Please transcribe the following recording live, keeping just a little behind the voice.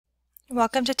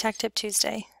Welcome to Tech Tip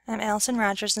Tuesday. I'm Allison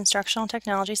Rogers, Instructional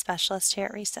Technology Specialist here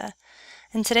at RISA.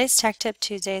 And today's Tech Tip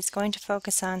Tuesday is going to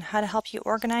focus on how to help you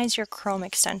organize your Chrome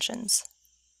extensions.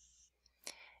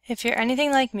 If you're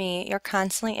anything like me, you're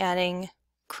constantly adding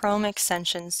Chrome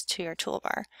extensions to your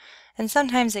toolbar, and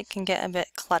sometimes it can get a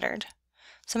bit cluttered.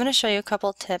 So I'm going to show you a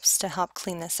couple tips to help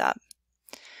clean this up.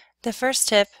 The first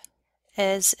tip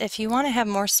is if you want to have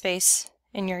more space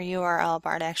in your URL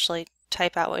bar to actually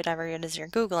type out whatever it is you're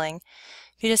Googling,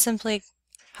 you just simply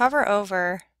hover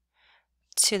over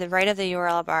to the right of the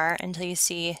URL bar until you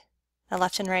see a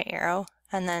left and right arrow,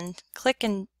 and then click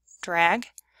and drag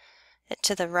it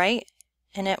to the right,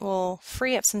 and it will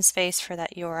free up some space for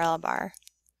that URL bar.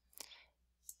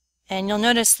 And you'll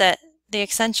notice that the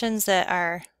extensions that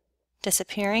are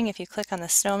disappearing, if you click on the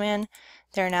snowman,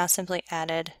 they're now simply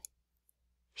added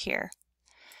here.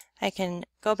 I can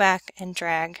go back and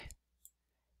drag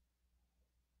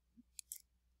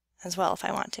as well if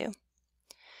I want to.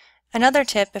 Another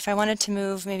tip, if I wanted to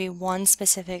move maybe one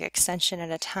specific extension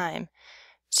at a time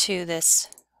to this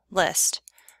list,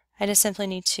 I just simply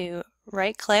need to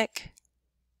right click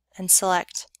and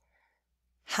select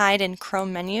Hide in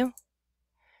Chrome Menu.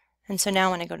 And so now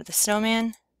when I go to the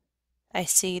snowman, I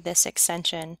see this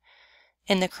extension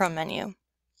in the Chrome menu.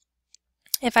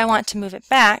 If I want to move it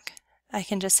back, I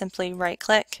can just simply right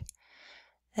click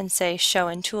and say Show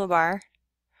in Toolbar,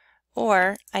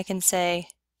 or I can say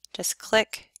just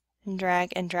click and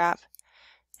drag and drop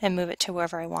and move it to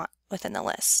wherever I want within the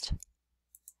list.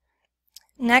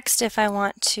 Next, if I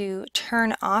want to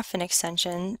turn off an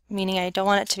extension, meaning I don't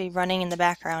want it to be running in the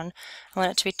background, I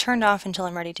want it to be turned off until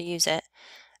I'm ready to use it,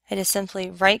 I just simply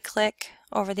right click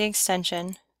over the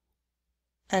extension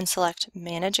and select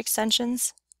Manage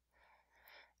Extensions,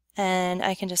 and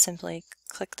I can just simply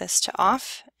click this to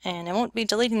off, and I won't be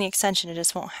deleting the extension, it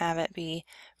just won't have it be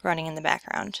running in the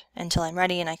background until I'm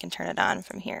ready and I can turn it on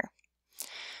from here.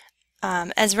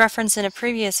 As referenced in a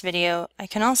previous video, I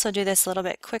can also do this a little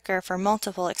bit quicker for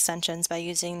multiple extensions by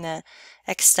using the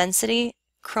Extensity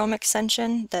Chrome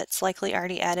extension that's likely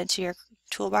already added to your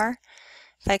toolbar.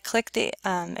 If I click the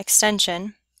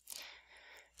extension,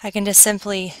 I can just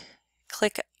simply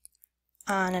click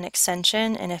on an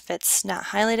extension, and if it's not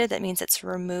highlighted, that means it's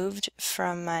removed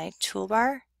from my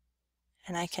toolbar,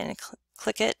 and I can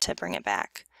click it to bring it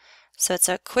back. So it's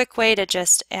a quick way to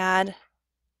just add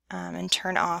and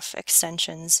turn off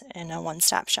extensions in a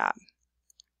one-stop shop.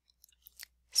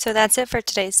 So that's it for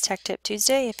today's Tech Tip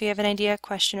Tuesday. If you have an idea,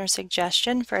 question, or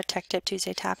suggestion for a Tech Tip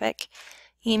Tuesday topic,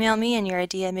 email me and your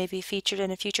idea may be featured in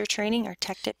a future training or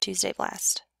Tech Tip Tuesday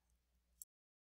blast.